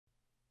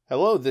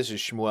Hello, this is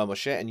Shmuel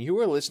Moshe, and you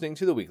are listening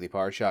to the weekly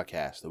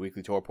Parashahcast, the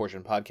weekly Torah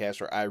portion podcast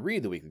where I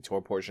read the weekly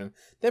Torah portion,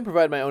 then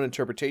provide my own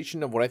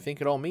interpretation of what I think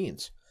it all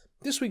means.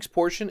 This week's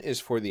portion is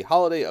for the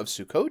holiday of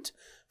Sukkot,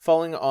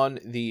 falling on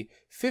the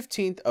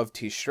 15th of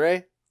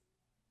Tishrei,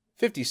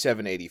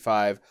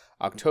 5785,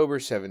 October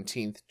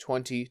 17th,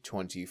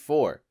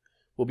 2024.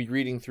 We'll be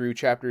reading through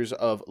chapters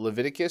of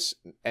Leviticus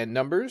and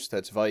Numbers,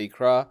 that's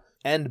Vayikra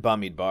and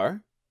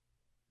Bamidbar.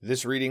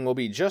 This reading will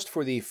be just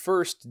for the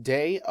first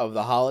day of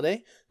the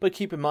holiday, but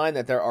keep in mind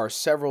that there are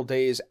several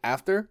days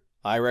after.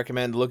 I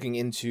recommend looking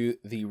into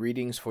the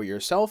readings for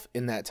yourself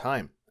in that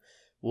time.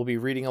 We'll be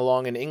reading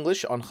along in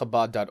English on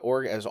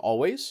Chabad.org as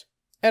always,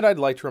 and I'd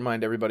like to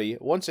remind everybody,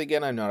 once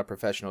again, I'm not a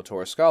professional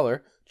Torah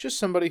scholar, just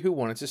somebody who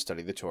wanted to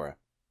study the Torah.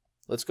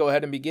 Let's go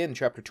ahead and begin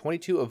chapter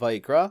 22 of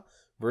Vayikra,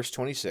 verse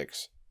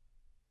 26.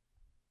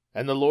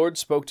 And the Lord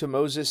spoke to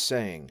Moses,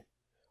 saying,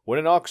 When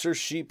an ox or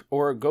sheep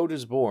or a goat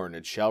is born,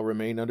 it shall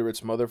remain under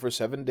its mother for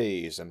 7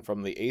 days, and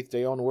from the 8th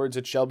day onwards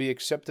it shall be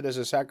accepted as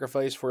a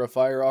sacrifice for a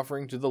fire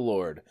offering to the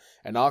Lord.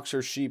 An ox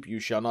or sheep you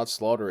shall not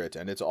slaughter it,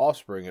 and its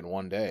offspring in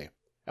 1 day.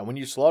 And when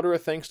you slaughter a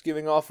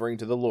thanksgiving offering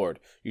to the Lord,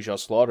 you shall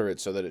slaughter it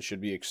so that it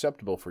should be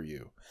acceptable for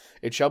you.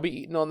 It shall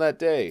be eaten on that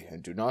day,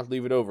 and do not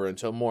leave it over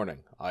until morning.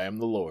 I am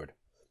the Lord.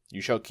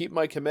 You shall keep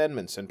my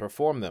commandments and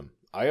perform them.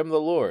 I am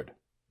the Lord.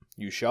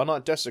 You shall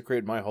not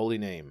desecrate my holy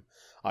name.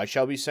 I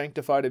shall be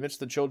sanctified amidst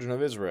the children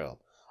of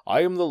Israel.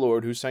 I am the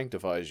Lord who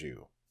sanctifies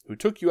you, who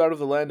took you out of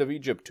the land of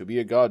Egypt to be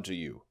a God to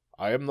you.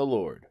 I am the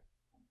Lord.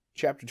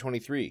 Chapter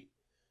 23,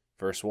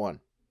 verse 1.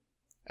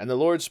 And the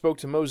Lord spoke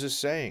to Moses,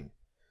 saying,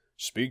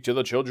 Speak to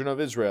the children of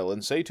Israel,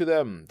 and say to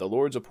them, The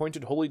Lord's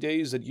appointed holy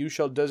days that you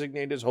shall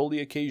designate as holy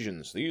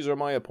occasions. These are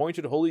my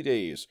appointed holy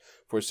days.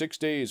 For 6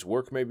 days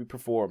work may be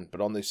performed,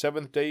 but on the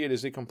 7th day it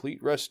is a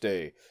complete rest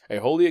day, a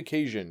holy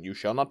occasion. You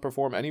shall not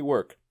perform any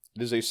work.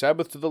 It is a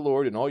Sabbath to the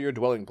Lord in all your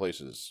dwelling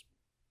places.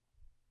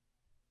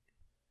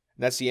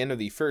 That's the end of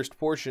the first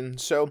portion.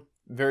 So,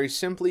 very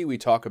simply, we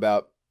talk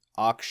about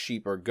ox,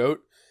 sheep, or goat.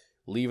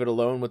 Leave it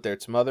alone with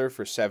its mother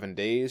for 7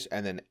 days,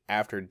 and then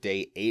after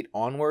day 8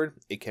 onward,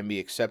 it can be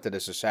accepted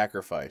as a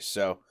sacrifice.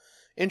 So,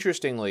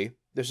 interestingly,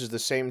 this is the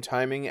same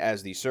timing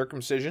as the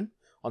circumcision.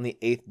 On the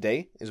 8th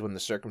day is when the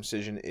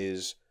circumcision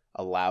is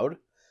allowed.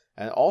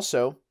 And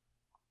also,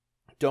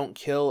 don't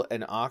kill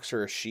an ox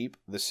or a sheep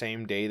the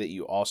same day that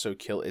you also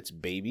kill its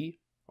baby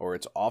or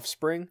its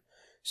offspring.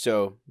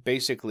 So,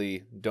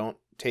 basically, don't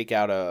take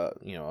out a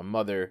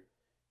mother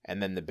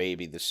and then the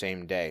baby the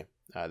same day.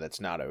 That's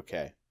not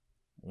okay.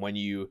 When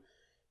you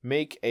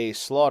make a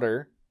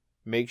slaughter,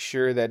 make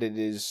sure that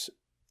it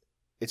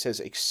says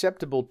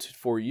acceptable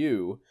for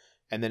you,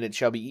 and then it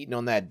shall be eaten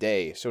on that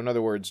day. So in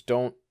other words,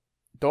 don't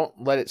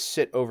let it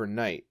sit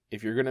overnight.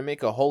 If you're going to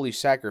make a holy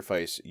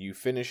sacrifice, you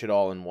finish it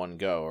all in one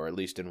go, or at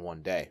least in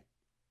 1 day.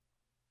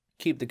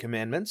 Keep the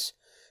commandments.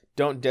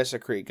 Don't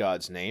desecrate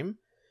God's name.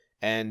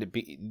 And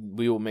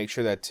we will make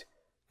sure that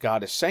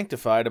God is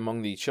sanctified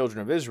among the children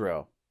of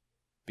Israel,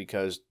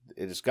 because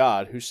it is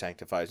God who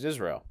sanctifies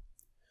Israel.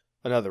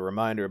 Another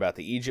reminder about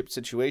the Egypt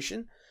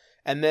situation,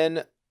 and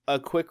then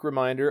a quick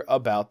reminder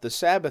about the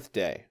Sabbath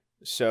day.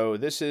 So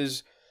this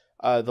is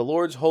the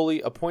Lord's holy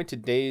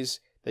appointed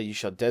days that you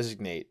shall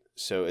designate.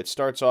 So it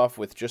starts off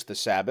with just the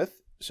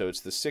Sabbath. So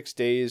it's the 6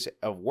 days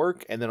of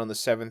work, and then on the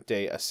 7th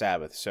day, a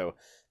Sabbath. So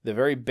the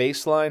very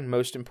baseline,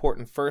 most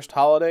important first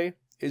holiday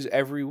is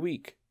every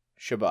week,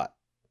 Shabbat.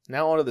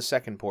 Now on to the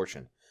second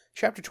portion.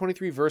 Chapter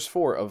 23, verse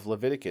 4 of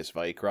Leviticus,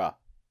 Vayikra.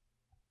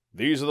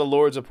 These are the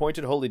Lord's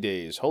appointed holy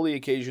days, holy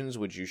occasions,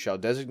 which you shall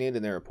designate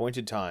in their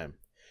appointed time.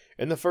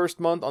 In the first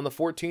month, on the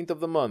 14th of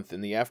the month,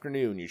 in the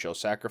afternoon, you shall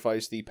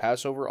sacrifice the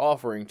Passover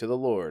offering to the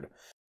Lord.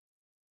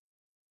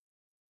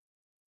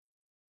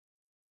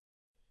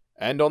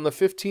 And on the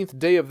 15th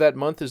day of that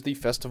month is the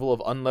festival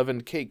of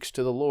unleavened cakes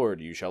to the Lord.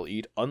 You shall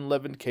eat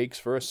unleavened cakes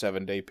for a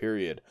 7-day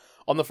period.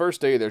 On the first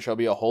day there shall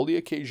be a holy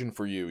occasion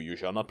for you. You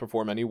shall not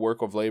perform any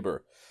work of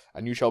labor.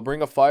 And you shall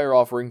bring a fire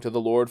offering to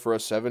the Lord for a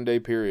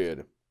 7-day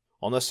period.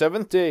 On the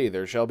 7th day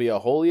there shall be a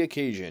holy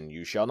occasion.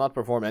 You shall not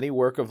perform any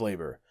work of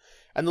labor.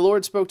 And the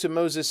Lord spoke to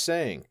Moses,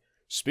 saying,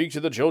 Speak to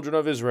the children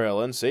of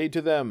Israel, and say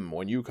to them,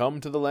 When you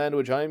come to the land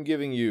which I am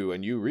giving you,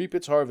 and you reap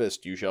its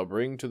harvest, you shall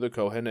bring to the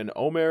Kohen an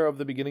omer of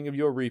the beginning of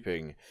your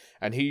reaping,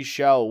 and he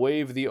shall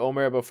wave the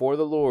omer before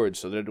the Lord,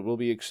 so that it will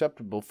be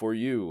acceptable for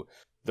you.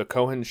 The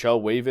Kohen shall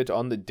wave it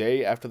on the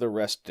day after the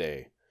rest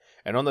day.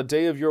 And on the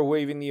day of your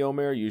waving the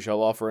omer, you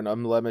shall offer an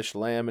unblemished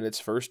lamb in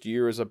its first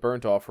year as a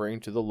burnt offering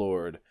to the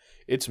Lord.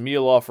 Its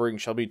meal offering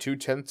shall be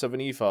 2/10 of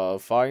an ephah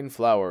of fine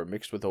flour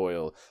mixed with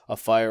oil, a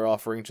fire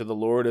offering to the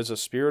Lord as a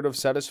spirit of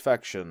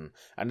satisfaction,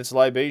 and its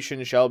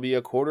libation shall be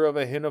 1/4 of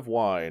a hin of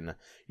wine.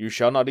 You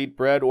shall not eat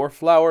bread or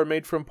flour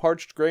made from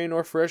parched grain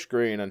or fresh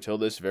grain until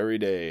this very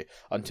day,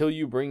 until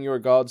you bring your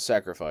God's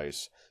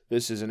sacrifice.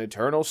 This is an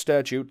eternal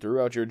statute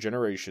throughout your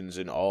generations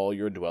in all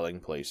your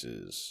dwelling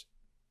places.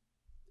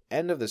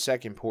 End of the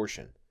second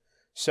portion.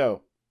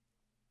 So,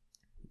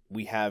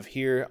 we have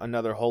here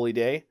another holy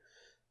day.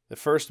 The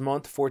first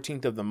month,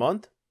 14th of the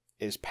month,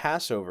 is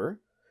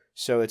Passover.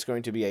 So it's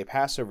going to be a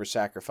Passover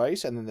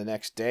sacrifice, and then the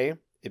next day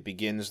it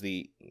begins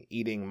the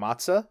eating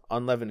matzah,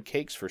 unleavened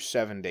cakes, for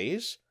 7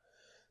 days.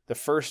 The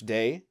first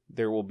day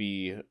there will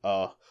be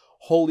a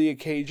holy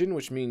occasion,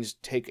 which means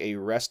take a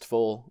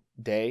restful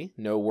day,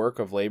 no work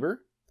of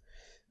labor.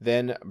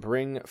 Then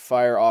bring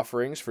fire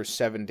offerings for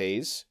 7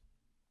 days.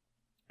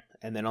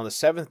 And then on the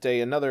 7th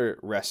day, another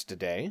rest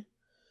day.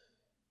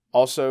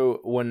 Also,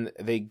 when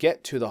they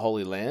get to the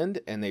Holy Land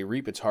and they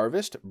reap its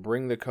harvest,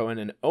 bring the Kohen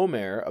an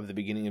omer of the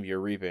beginning of your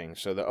reaping.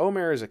 So the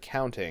omer is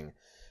accounting.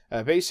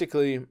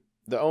 Basically,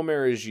 the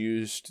omer is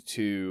used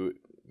to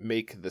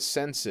make the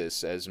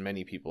census, as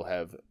many people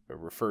have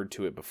referred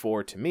to it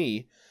before to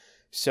me.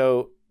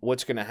 So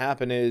what's going to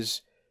happen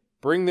is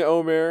bring the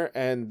omer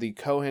and the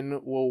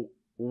Kohen will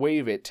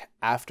wave it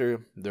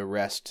after the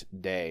rest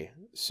day.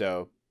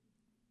 So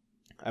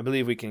I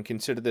believe we can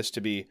consider this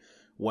to be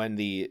when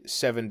the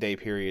 7-day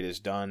period is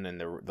done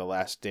and the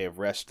last day of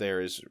rest there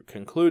is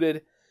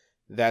concluded.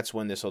 That's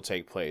when this will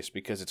take place,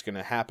 because it's going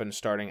to happen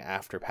starting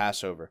after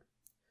Passover.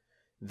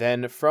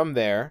 Then from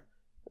there,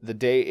 the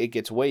day it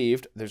gets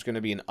waved, there's going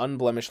to be an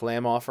unblemished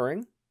lamb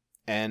offering,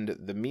 and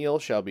the meal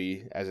shall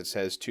be, as it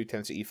says,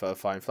 2/10 ephah of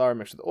fine flour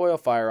mixed with oil,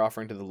 fire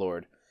offering to the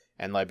Lord,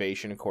 and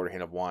libation, 1/4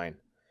 hin of wine.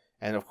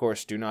 And of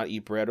course, do not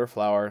eat bread or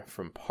flour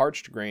from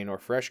parched grain or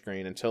fresh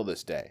grain until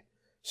this day.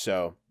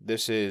 So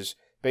this is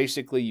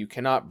basically, you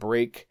cannot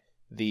break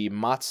the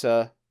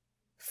matzah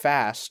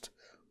fast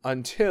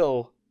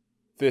until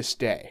this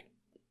day.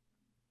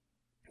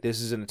 This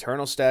is an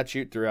eternal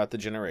statute throughout the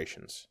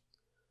generations.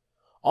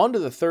 On to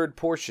the third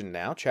portion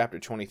now, chapter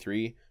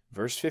 23,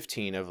 verse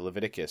 15 of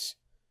Leviticus.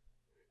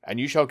 And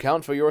you shall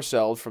count for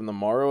yourselves from the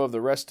morrow of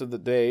the rest of the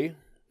day,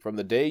 from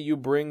the day you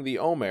bring the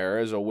omer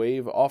as a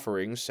wave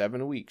offering,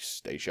 7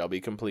 weeks, they shall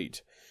be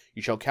complete.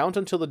 You shall count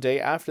until the day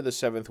after the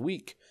 7th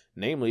week,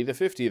 namely the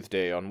 50th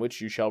day, on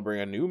which you shall bring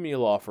a new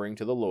meal offering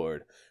to the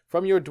Lord.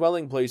 From your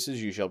dwelling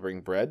places you shall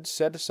bring bread,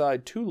 set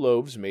aside 2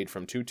 loaves made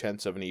from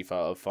 2/10 of an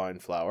ephah of fine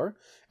flour,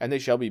 and they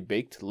shall be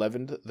baked,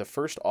 leavened, the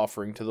first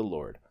offering to the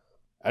Lord.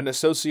 And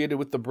associated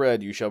with the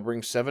bread you shall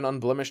bring 7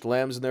 unblemished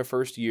lambs in their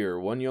first year,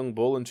 1 young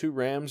bull and 2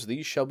 rams.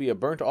 These shall be a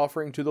burnt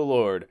offering to the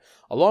Lord,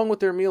 along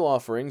with their meal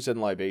offerings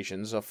and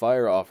libations, a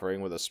fire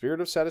offering with a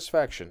spirit of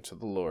satisfaction to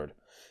the Lord.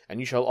 And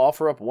you shall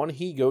offer up 1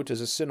 he-goat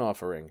as a sin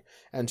offering,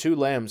 and 2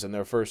 lambs in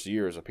their first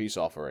year as a peace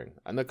offering.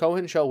 And the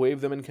Kohen shall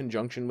wave them in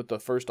conjunction with the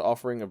first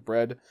offering of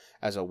bread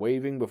as a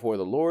waving before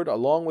the Lord,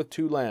 along with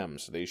 2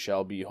 lambs. They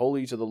shall be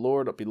holy to the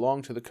Lord,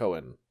 belong to the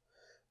Kohen.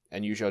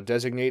 And you shall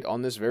designate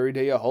on this very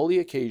day a holy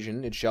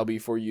occasion. It shall be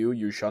for you.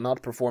 You shall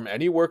not perform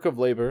any work of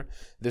labor.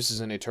 This is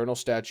an eternal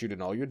statute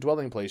in all your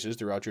dwelling places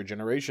throughout your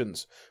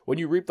generations. When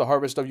you reap the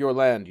harvest of your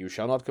land, you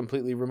shall not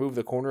completely remove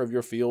the corner of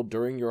your field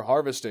during your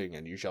harvesting,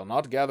 and you shall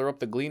not gather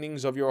up the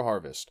gleanings of your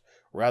harvest.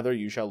 Rather,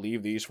 you shall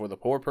leave these for the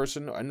poor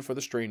person and for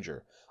the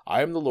stranger.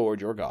 I am the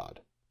Lord your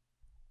God.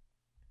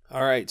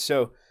 All right,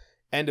 so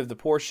end of the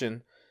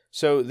portion.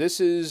 So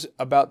this is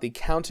about the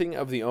counting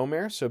of the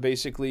omer. So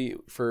basically,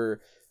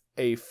 for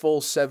a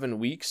full 7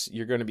 weeks,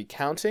 you're going to be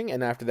counting,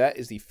 and after that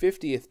is the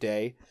 50th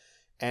day,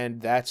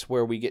 and that's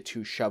where we get to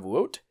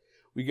Shavuot.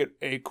 We get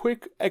a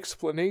quick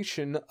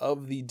explanation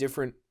of the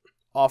different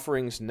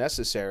offerings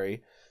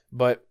necessary,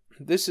 but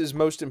this is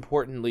most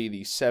importantly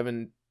the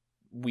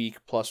 7-week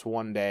plus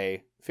 1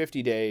 day,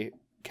 50-day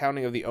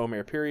counting of the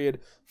Omer period,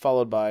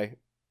 followed by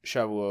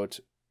Shavuot,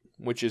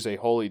 which is a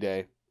holy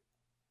day,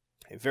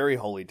 a very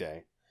holy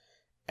day,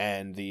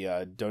 and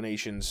the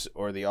donations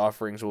or the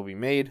offerings will be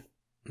made.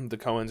 The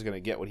Kohen's going to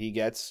get what he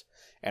gets,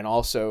 and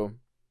also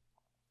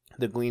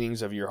the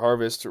gleanings of your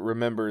harvest.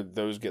 Remember,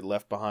 those get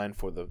left behind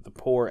for the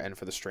poor and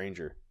for the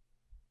stranger.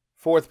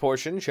 Fourth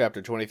portion,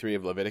 chapter 23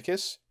 of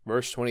Leviticus,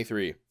 verse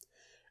 23.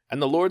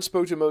 And the Lord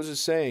spoke to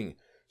Moses, saying,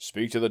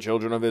 Speak to the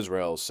children of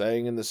Israel,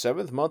 saying, In the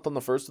 7th month, on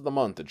the 1st of the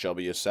month, it shall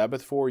be a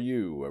Sabbath for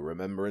you, a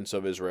remembrance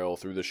of Israel,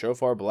 through the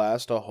shofar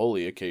blast, a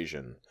holy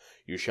occasion.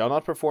 You shall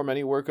not perform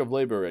any work of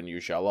labor, and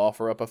you shall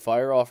offer up a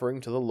fire offering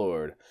to the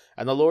Lord.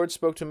 And the Lord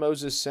spoke to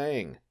Moses,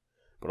 saying,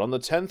 But on the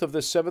 10th of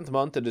this 7th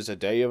month it is a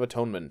day of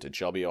atonement. It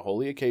shall be a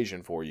holy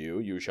occasion for you.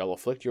 You shall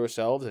afflict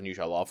yourselves, and you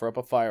shall offer up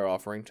a fire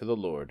offering to the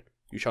Lord.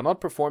 You shall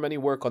not perform any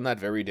work on that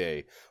very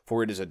day,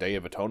 for it is a day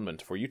of atonement,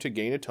 for you to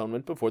gain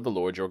atonement before the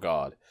Lord your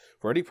God.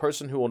 For any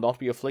person who will not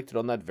be afflicted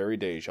on that very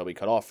day shall be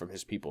cut off from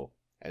his people.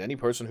 And any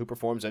person who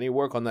performs any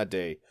work on that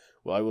day,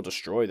 well, I will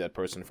destroy that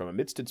person from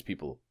amidst its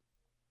people.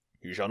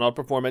 You shall not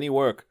perform any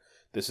work.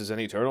 This is an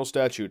eternal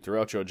statute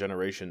throughout your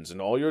generations in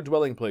all your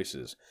dwelling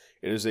places.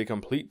 It is a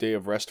complete day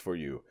of rest for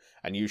you,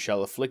 and you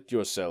shall afflict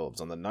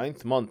yourselves on the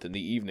 9th month in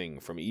the evening.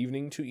 From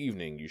evening to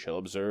evening you shall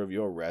observe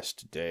your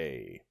rest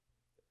day.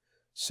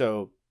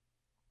 So,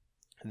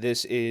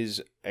 this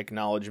is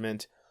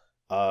acknowledgement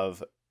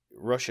of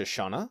Rosh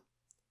Hashanah,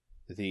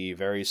 the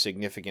very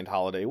significant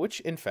holiday, which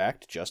in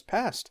fact just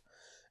passed,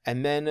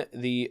 and then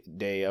the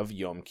day of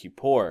Yom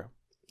Kippur.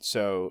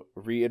 So,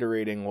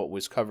 reiterating what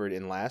was covered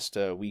in last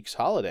week's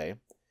holiday,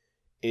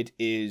 it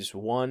is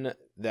one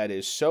that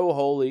is so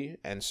holy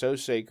and so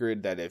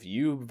sacred that if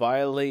you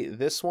violate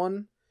this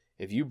one,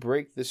 If you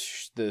break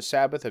the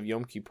Sabbath of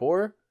Yom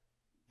Kippur,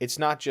 it's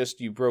not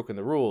just you've broken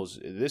the rules.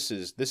 This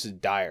is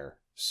dire.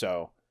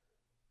 So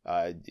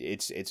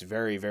it's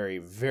very, very,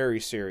 very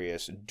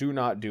serious. Do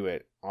not do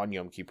it on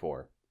Yom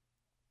Kippur.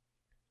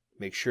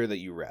 Make sure that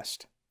you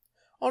rest.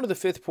 On to the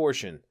fifth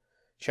portion,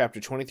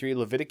 chapter 23,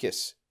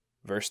 Leviticus,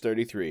 verse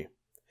 33.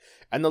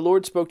 And the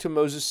Lord spoke to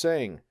Moses,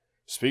 saying,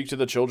 Speak to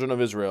the children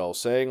of Israel,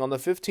 saying, On the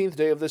 15th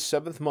day of this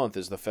 7th month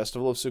is the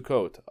festival of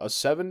Sukkot, a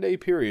 7-day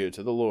period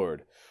to the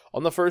Lord.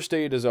 On the first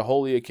day it is a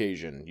holy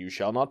occasion. You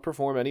shall not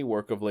perform any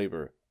work of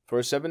labor. For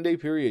a 7-day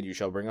period you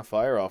shall bring a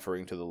fire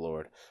offering to the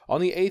Lord.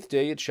 On the 8th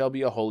day it shall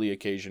be a holy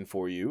occasion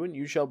for you, and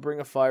you shall bring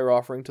a fire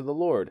offering to the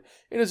Lord.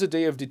 It is a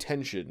day of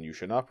detention. You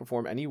shall not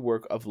perform any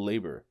work of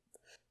labor.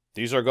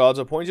 These are God's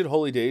appointed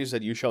holy days,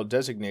 that you shall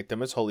designate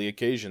them as holy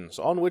occasions,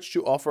 on which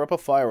to offer up a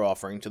fire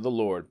offering to the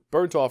Lord,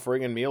 burnt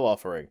offering and meal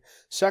offering,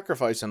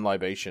 sacrifice and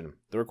libation,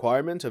 the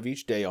requirement of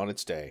each day on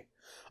its day.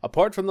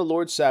 Apart from the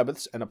Lord's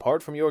Sabbaths, and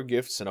apart from your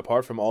gifts, and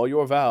apart from all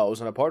your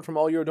vows, and apart from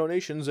all your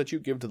donations that you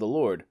give to the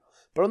Lord.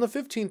 But on the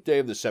 15th day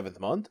of the 7th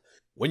month,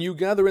 when you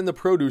gather in the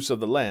produce of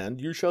the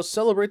land, you shall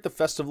celebrate the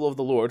festival of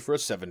the Lord for a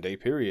 7-day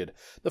period.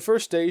 The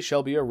first day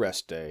shall be a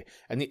rest day,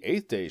 and the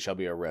 8th day shall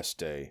be a rest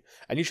day.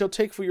 And you shall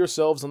take for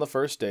yourselves on the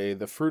first day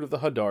the fruit of the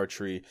hadar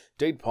tree,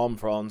 date palm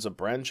fronds, a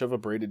branch of a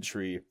braided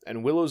tree,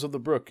 and willows of the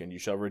brook, and you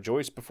shall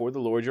rejoice before the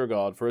Lord your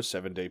God for a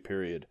 7-day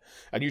period.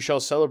 And you shall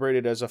celebrate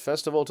it as a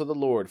festival to the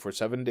Lord for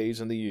 7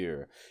 days in the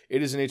year.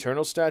 It is an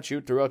eternal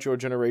statute throughout your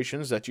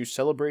generations that you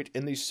celebrate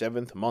in the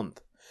 7th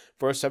month.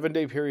 For a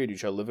 7-day period you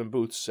shall live in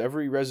booths.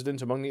 Every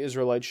resident among the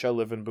Israelites shall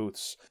live in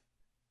booths,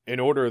 in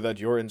order that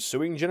your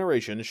ensuing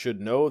generations should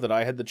know that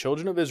I had the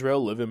children of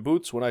Israel live in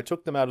booths when I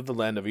took them out of the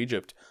land of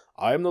Egypt.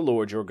 I am the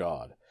Lord your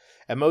God.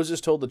 And Moses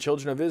told the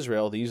children of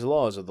Israel these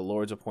laws of the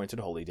Lord's appointed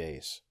holy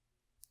days.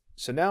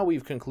 So now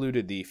we've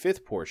concluded the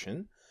fifth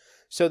portion.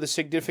 So the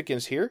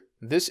significance here,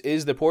 this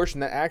is the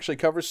portion that actually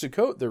covers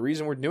Sukkot, the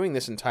reason we're doing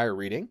this entire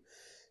reading.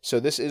 So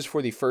this is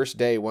for the first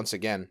day once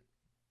again.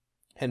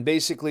 And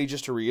basically,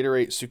 just to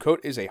reiterate, Sukkot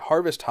is a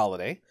harvest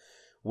holiday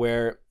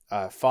where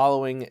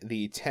following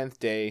the 10th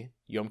day,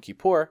 Yom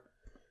Kippur,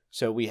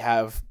 so we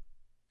have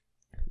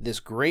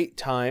this great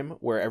time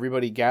where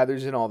everybody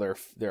gathers in all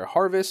their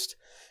harvest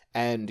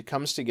and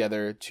comes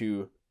together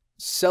to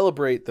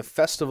celebrate the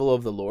festival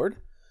of the Lord.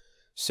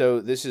 So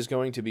this is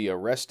going to be a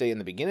rest day in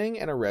the beginning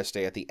and a rest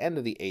day at the end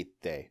of the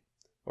 8th day,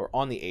 or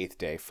on the 8th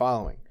day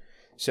following.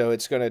 So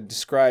it's going to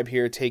describe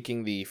here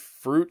taking the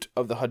fruit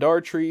of the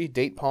hadar tree,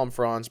 date palm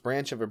fronds,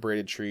 branch of a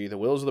braided tree, the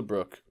willows of the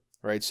brook,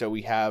 right? So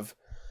we have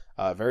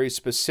very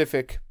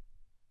specific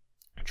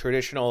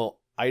traditional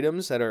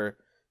items that are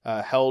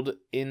held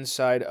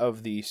inside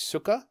of the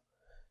sukkah,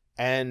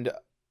 and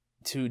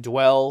to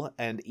dwell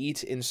and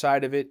eat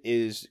inside of it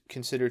is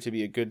considered to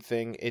be a good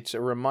thing. It's a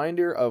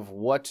reminder of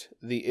what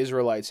the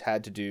Israelites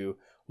had to do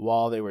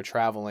while they were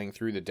traveling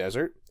through the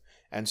desert.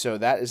 And so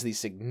that is the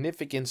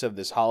significance of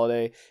this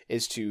holiday,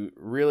 is to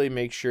really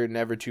make sure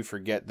never to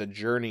forget the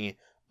journey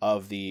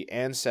of the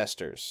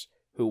ancestors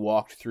who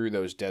walked through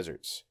those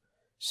deserts.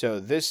 So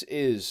this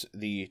is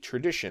the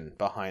tradition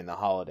behind the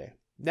holiday.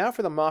 Now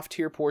for the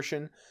Maftir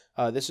portion,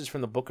 this is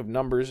from the book of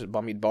Numbers,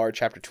 Bamidbar,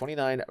 chapter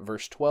 29,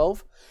 verse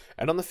 12.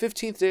 And on the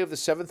 15th day of the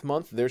 7th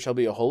month there shall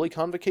be a holy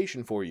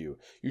convocation for you.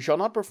 You shall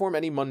not perform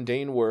any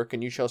mundane work,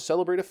 and you shall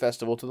celebrate a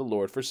festival to the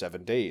Lord for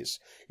 7 days.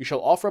 You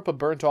shall offer up a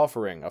burnt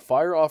offering, a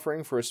fire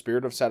offering for a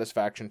spirit of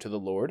satisfaction to the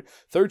Lord,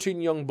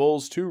 13 young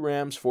bulls, 2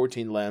 rams,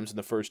 14 lambs in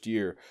the first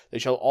year. They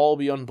shall all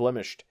be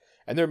unblemished.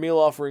 And their meal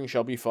offering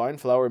shall be fine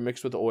flour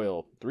mixed with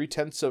oil,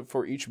 3/10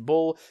 for each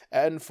bull,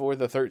 and for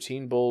the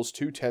 13 bulls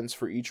 2/10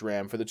 for each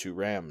ram for the 2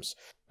 rams,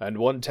 and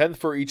 1/10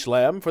 for each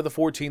lamb for the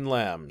 14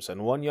 lambs,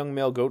 and 1 young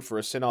male goat for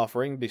a sin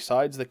offering,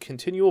 besides the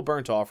continual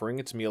burnt offering,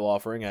 its meal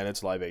offering, and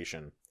its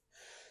libation.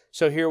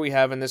 So here we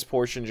have in this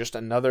portion just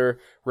another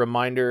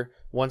reminder,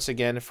 once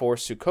again, for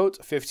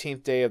Sukkot,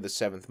 15th day of the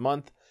 7th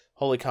month,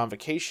 Holy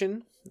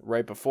Convocation,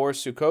 right before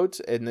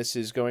Sukkot, and this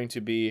is going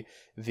to be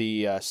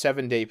the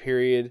 7-day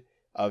period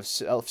of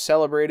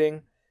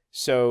celebrating.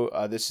 So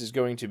this is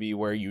going to be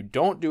where you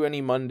don't do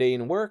any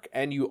mundane work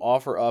and you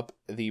offer up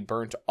the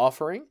burnt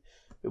offering.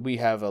 We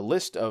have a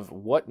list of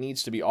what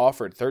needs to be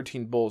offered: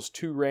 13 bulls,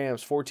 2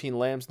 rams, 14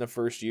 lambs in the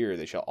first year.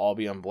 They shall all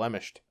be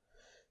unblemished.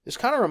 This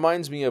kind of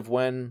reminds me of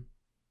when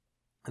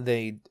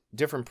the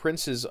different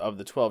princes of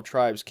the 12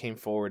 tribes came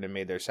forward and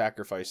made their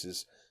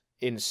sacrifices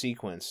in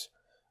sequence.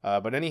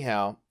 But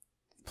anyhow,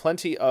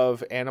 plenty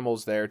of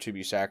animals there to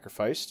be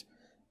sacrificed.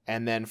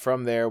 And then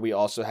from there, we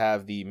also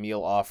have the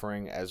meal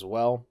offering as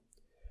well.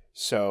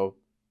 So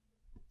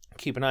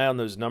keep an eye on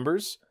those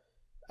numbers.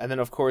 And then,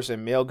 of course, a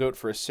male goat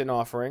for a sin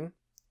offering.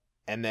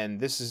 And then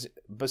this is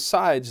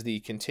besides the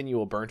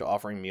continual burnt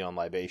offering, meal, and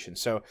libation.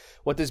 So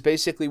what this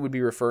basically would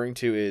be referring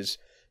to is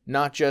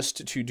not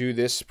just to do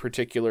this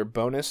particular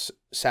bonus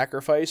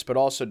sacrifice, but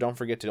also don't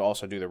forget to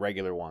also do the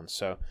regular ones.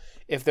 So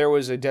if there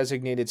was a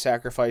designated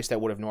sacrifice that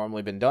would have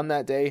normally been done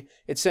that day,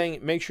 it's saying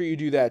make sure you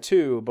do that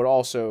too, but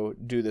also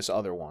do this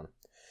other one.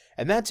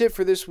 And that's it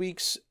for this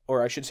week's,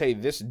 or I should say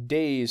this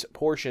day's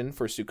portion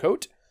for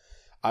Sukkot.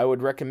 I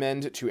would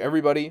recommend to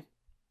everybody,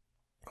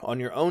 on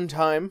your own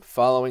time,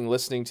 following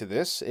listening to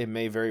this, it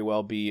may very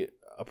well be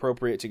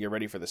appropriate to get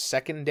ready for the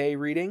second day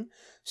reading.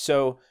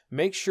 So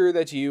make sure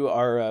that you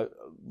are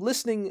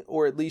listening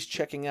or at least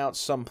checking out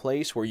some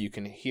place where you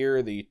can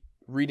hear the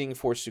reading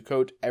for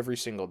Sukkot every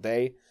single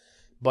day.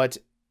 But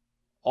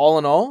all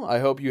in all, I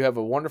hope you have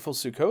a wonderful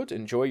Sukkot.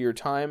 Enjoy your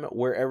time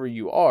wherever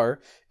you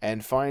are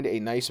and find a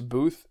nice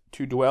booth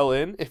to dwell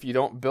in if you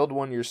don't build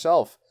one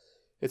yourself.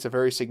 It's a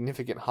very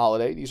significant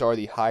holiday. These are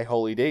the high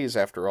holy days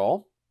after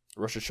all.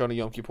 Rosh Hashanah,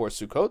 Yom Kippur,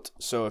 Sukkot.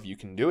 So if you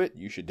can do it,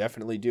 you should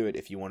definitely do it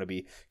if you want to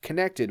be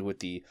connected with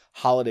the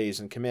holidays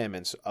and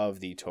commandments of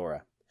the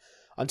Torah.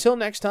 Until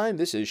next time,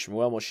 this is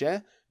Shmuel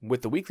Moshe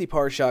with the weekly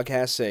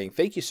Parashahcast saying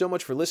thank you so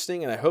much for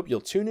listening, and I hope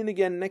you'll tune in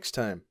again next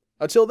time.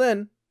 Until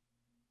then,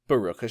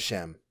 Baruch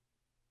Hashem.